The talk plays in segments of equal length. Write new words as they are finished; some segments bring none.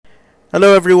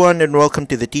Hello, everyone, and welcome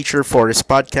to the Teacher Forest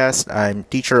podcast. I'm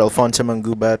Teacher Alfonso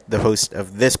Mangubat, the host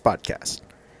of this podcast.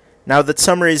 Now that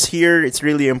summer is here, it's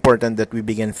really important that we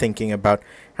begin thinking about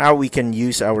how we can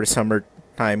use our summer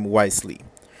time wisely.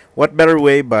 What better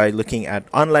way by looking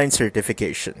at online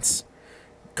certifications?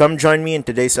 Come join me in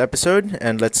today's episode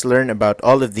and let's learn about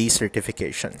all of these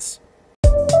certifications.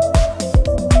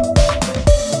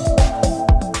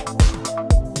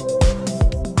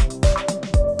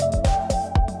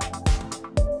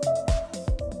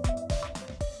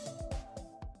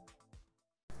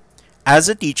 As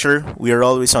a teacher, we are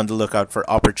always on the lookout for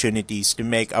opportunities to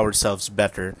make ourselves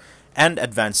better and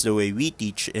advance the way we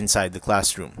teach inside the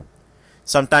classroom.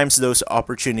 Sometimes those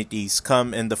opportunities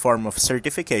come in the form of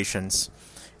certifications,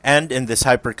 and in this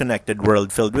hyper-connected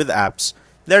world filled with apps,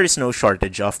 there is no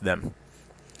shortage of them.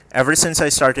 Ever since I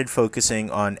started focusing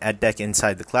on EdTech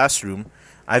inside the classroom,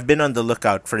 I've been on the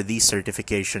lookout for these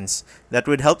certifications that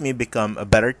would help me become a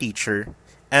better teacher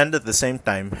and at the same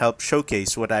time help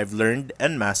showcase what I've learned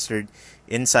and mastered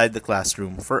inside the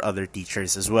classroom for other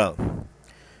teachers as well.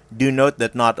 Do note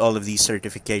that not all of these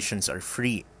certifications are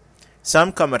free.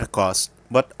 Some come at a cost,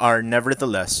 but are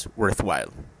nevertheless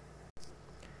worthwhile.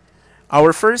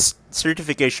 Our first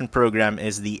certification program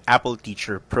is the Apple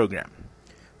Teacher Program.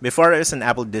 Before I was an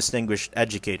Apple Distinguished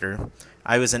Educator,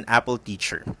 I was an Apple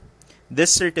Teacher.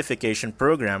 This certification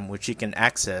program, which you can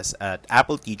access at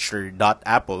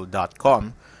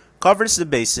appleteacher.apple.com, covers the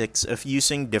basics of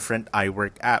using different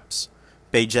iWork apps,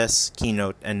 Pages,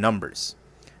 Keynote, and Numbers.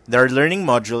 There are learning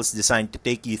modules designed to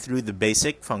take you through the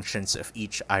basic functions of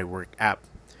each iWork app.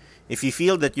 If you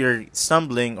feel that you're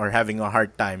stumbling or having a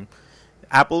hard time,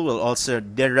 Apple will also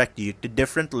direct you to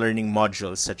different learning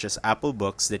modules such as Apple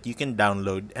Books that you can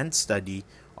download and study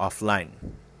offline.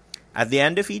 At the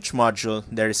end of each module,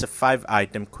 there is a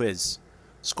 5-item quiz.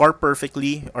 Score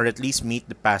perfectly or at least meet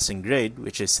the passing grade,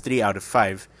 which is 3 out of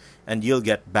 5, and you'll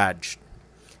get badged.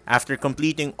 After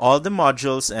completing all the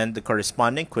modules and the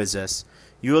corresponding quizzes,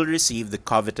 you will receive the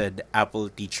coveted Apple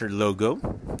Teacher logo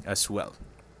as well.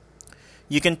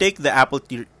 You can take the Apple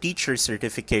Teacher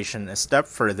certification a step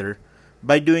further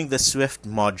by doing the Swift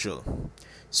module.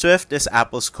 Swift is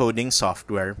Apple's coding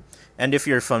software, and if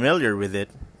you're familiar with it,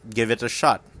 give it a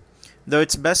shot. Though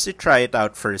it's best to try it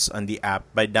out first on the app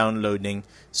by downloading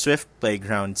Swift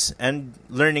Playgrounds and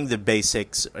learning the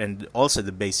basics and also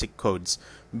the basic codes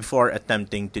before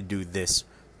attempting to do this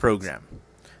program.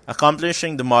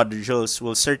 Accomplishing the modules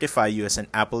will certify you as an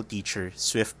Apple Teacher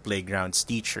Swift Playgrounds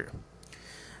teacher.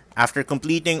 After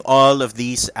completing all of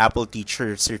these Apple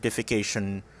Teacher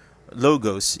certification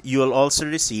logos, you will also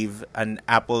receive an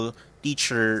Apple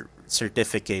Teacher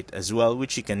certificate as well,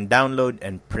 which you can download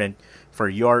and print for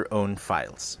your own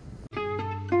files.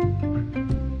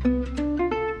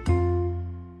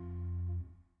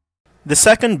 The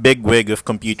second big wig of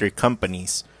computer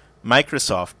companies,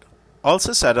 Microsoft,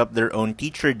 also set up their own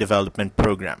teacher development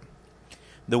program.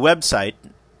 The website,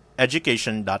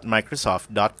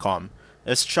 education.microsoft.com,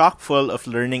 is chock full of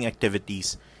learning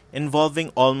activities involving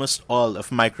almost all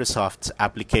of Microsoft's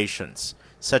applications,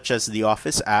 such as the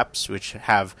Office apps, which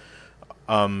have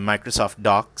Microsoft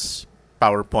Docs,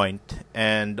 PowerPoint,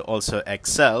 and also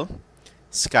Excel,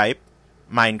 Skype,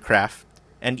 Minecraft,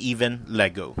 and even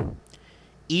Lego.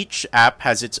 Each app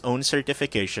has its own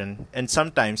certification, and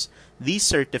sometimes these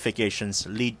certifications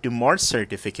lead to more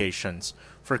certifications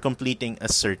for completing a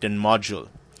certain module.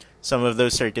 Some of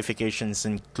those certifications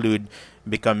include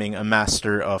becoming a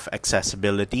Master of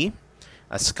Accessibility,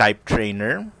 a Skype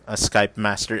Trainer, a Skype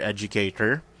Master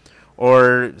Educator,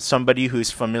 or somebody who's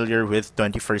familiar with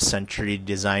 21st century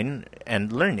design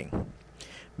and learning.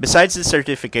 Besides the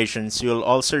certifications, you'll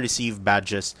also receive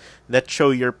badges that show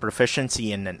your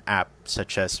proficiency in an app,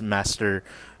 such as Master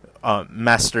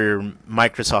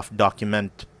Microsoft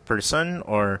Document Person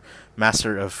or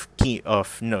Master of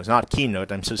not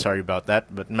Keynote, I'm so sorry about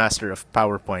that, but Master of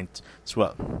PowerPoint as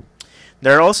well.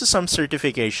 There are also some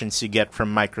certifications you get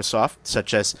from Microsoft,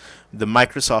 such as the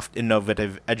Microsoft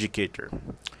Innovative Educator.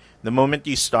 The moment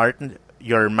you start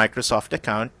your Microsoft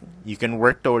account, you can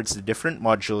work towards the different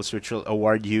modules which will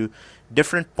award you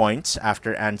different points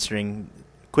after answering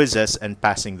quizzes and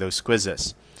passing those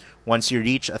quizzes. Once you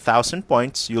reach 1,000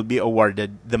 points, you'll be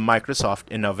awarded the Microsoft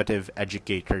Innovative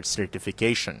Educator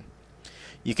certification.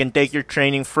 You can take your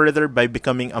training further by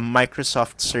becoming a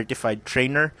Microsoft Certified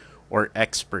Trainer or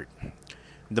Expert.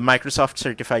 The Microsoft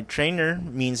Certified Trainer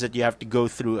means that you have to go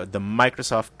through the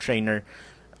Microsoft Trainer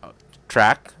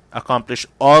track, accomplish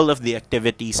all of the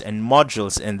activities and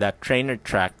modules in that trainer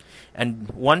track, and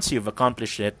once you've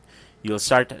accomplished it, you will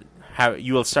start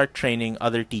training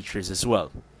other teachers as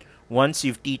well. Once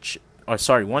you've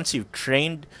once you've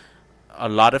trained a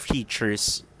lot of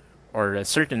teachers or a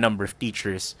certain number of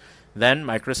teachers, then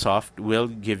Microsoft will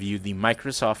give you the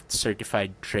Microsoft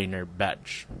Certified Trainer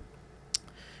badge.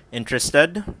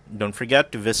 Interested? Don't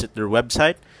forget to visit their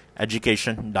website,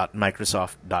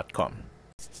 education.microsoft.com.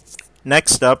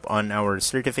 Next up on our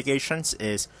certifications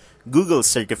is Google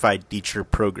Certified Teacher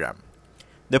Program.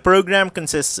 The program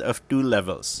consists of 2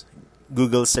 levels,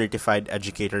 Google Certified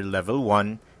Educator Level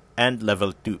 1 and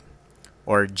Level 2,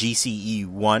 or GCE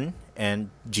 1 and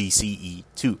GCE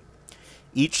 2.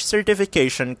 Each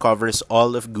certification covers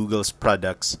all of Google's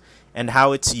products and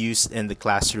how it's used in the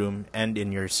classroom and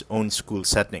in your own school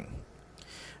setting.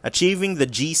 Achieving the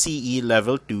GCE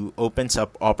Level 2 opens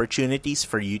up opportunities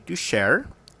for you to share,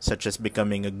 such as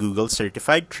becoming a Google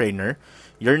Certified Trainer,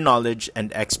 your knowledge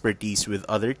and expertise with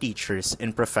other teachers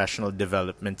in professional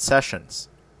development sessions.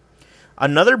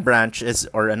 Another track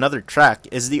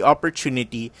is the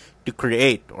opportunity to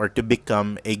create or to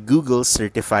become a Google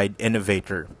Certified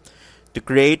Innovator, to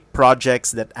create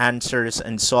projects that answers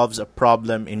and solves a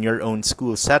problem in your own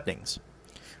school settings.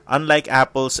 Unlike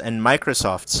Apple's and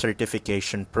Microsoft's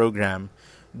certification program,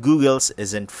 Google's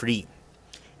isn't free.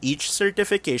 Each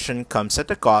certification comes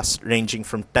at a cost ranging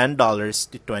from $10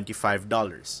 to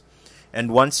 $25.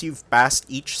 And once you've passed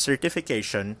each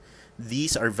certification,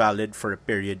 these are valid for a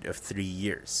period of 3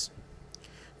 years.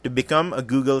 To become a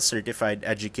Google Certified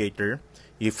Educator,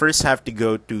 you first have to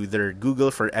go to their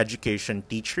Google for Education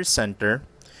Teacher Center,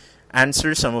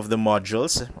 answer some of the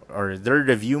modules or their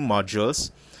review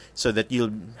modules so that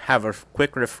you'll have a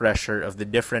quick refresher of the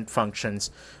different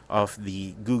functions of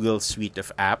the Google suite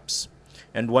of apps.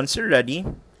 And once you're ready,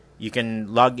 you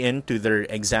can log in to their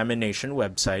examination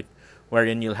website,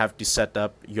 wherein you'll have to set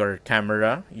up your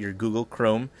camera, your Google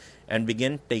Chrome, and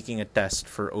begin taking a test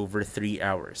for over 3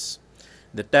 hours.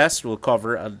 The test will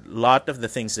cover a lot of the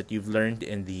things that you've learned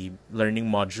in the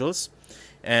learning modules,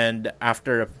 and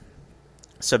after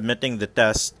submitting the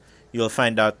test, you'll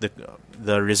find out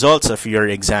the results of your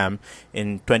exam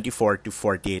in 24 to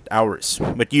 48 hours,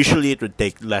 but usually it would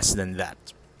take less than that.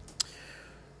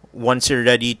 Once you're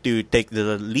ready to take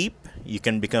the leap, you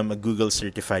can become a Google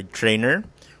Certified Trainer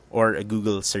or a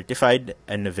Google Certified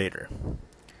Innovator.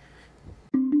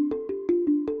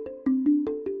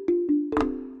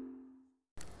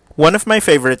 One of my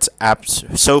favorite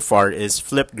apps so far is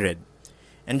Flipgrid.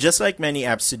 And just like many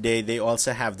apps today, they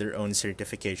also have their own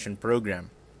certification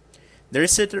program. Their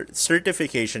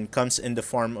certification comes in the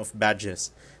form of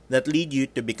badges that lead you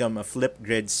to become a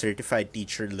Flipgrid Certified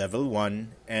Teacher Level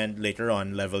 1 and later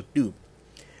on Level 2.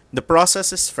 The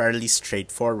process is fairly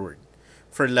straightforward.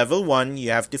 For Level 1,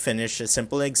 you have to finish a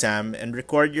simple exam and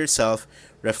record yourself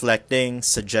reflecting,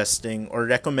 suggesting, or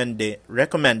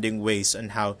recommending ways on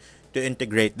how to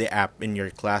integrate the app in your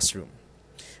classroom.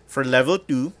 For Level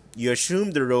 2, you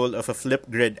assume the role of a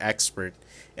Flipgrid expert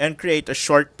and create a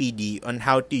short PD on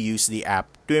how to use the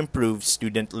app to improve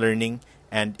student learning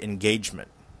and engagement.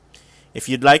 If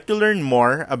you'd like to learn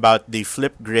more about the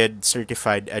Flipgrid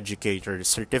Certified Educator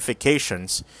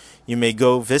certifications, you may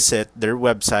go visit their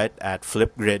website at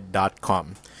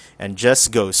flipgrid.com and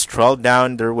just go scroll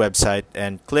down their website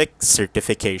and click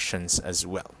certifications as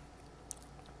well.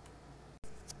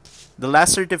 The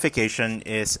last certification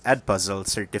is Edpuzzle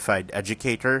Certified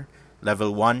Educator,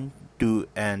 Level 1, 2,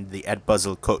 and the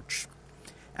Edpuzzle Coach.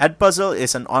 Edpuzzle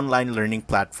is an online learning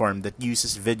platform that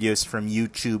uses videos from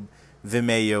YouTube,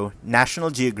 Vimeo, National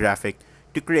Geographic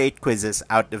to create quizzes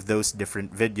out of those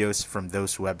different videos from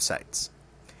those websites.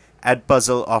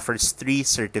 Edpuzzle offers 3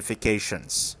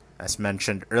 certifications, as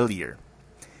mentioned earlier.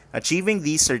 Achieving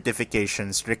these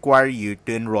certifications require you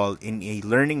to enroll in a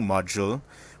learning module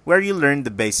where you learn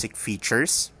the basic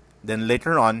features, then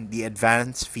later on the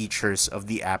advanced features of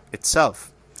the app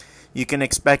itself. You can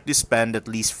expect to spend at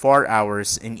least 4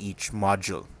 hours in each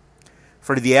module.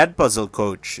 For the Edpuzzle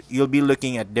Coach, you'll be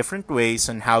looking at different ways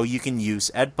on how you can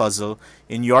use Edpuzzle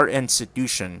in your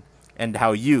institution and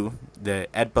how you, the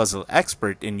Edpuzzle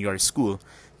expert in your school,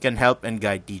 can help and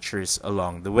guide teachers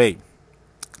along the way.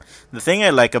 The thing I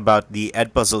like about the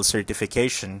Edpuzzle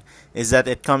certification is that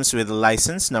it comes with a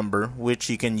license number which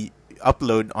you can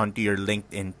upload onto your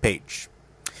LinkedIn page.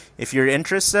 If you're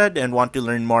interested and want to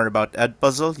learn more about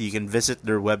Edpuzzle, you can visit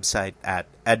their website at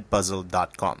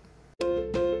edpuzzle.com.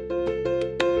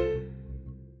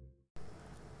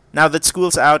 Now that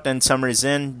school's out and summer's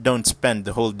in, don't spend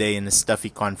the whole day in a stuffy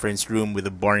conference room with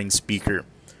a boring speaker.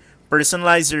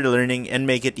 Personalize your learning and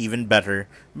make it even better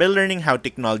by learning how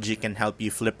technology can help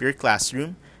you flip your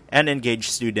classroom and engage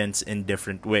students in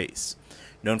different ways.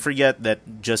 Don't forget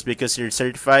that just because you're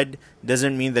certified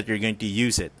doesn't mean that you're going to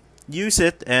use it. Use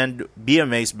it and be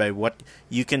amazed by what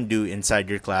you can do inside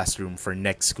your classroom for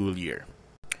next school year.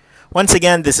 Once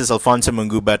again, this is Alfonso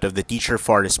Mungubat of the Teacher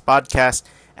Forest Podcast,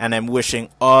 and I'm wishing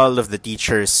all of the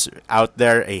teachers out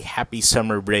there a happy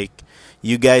summer break.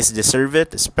 You guys deserve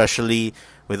it, especially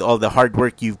with all the hard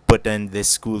work you've put in this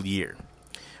school year.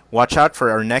 Watch out for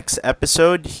our next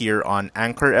episode here on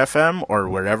Anchor FM or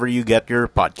wherever you get your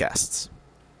podcasts.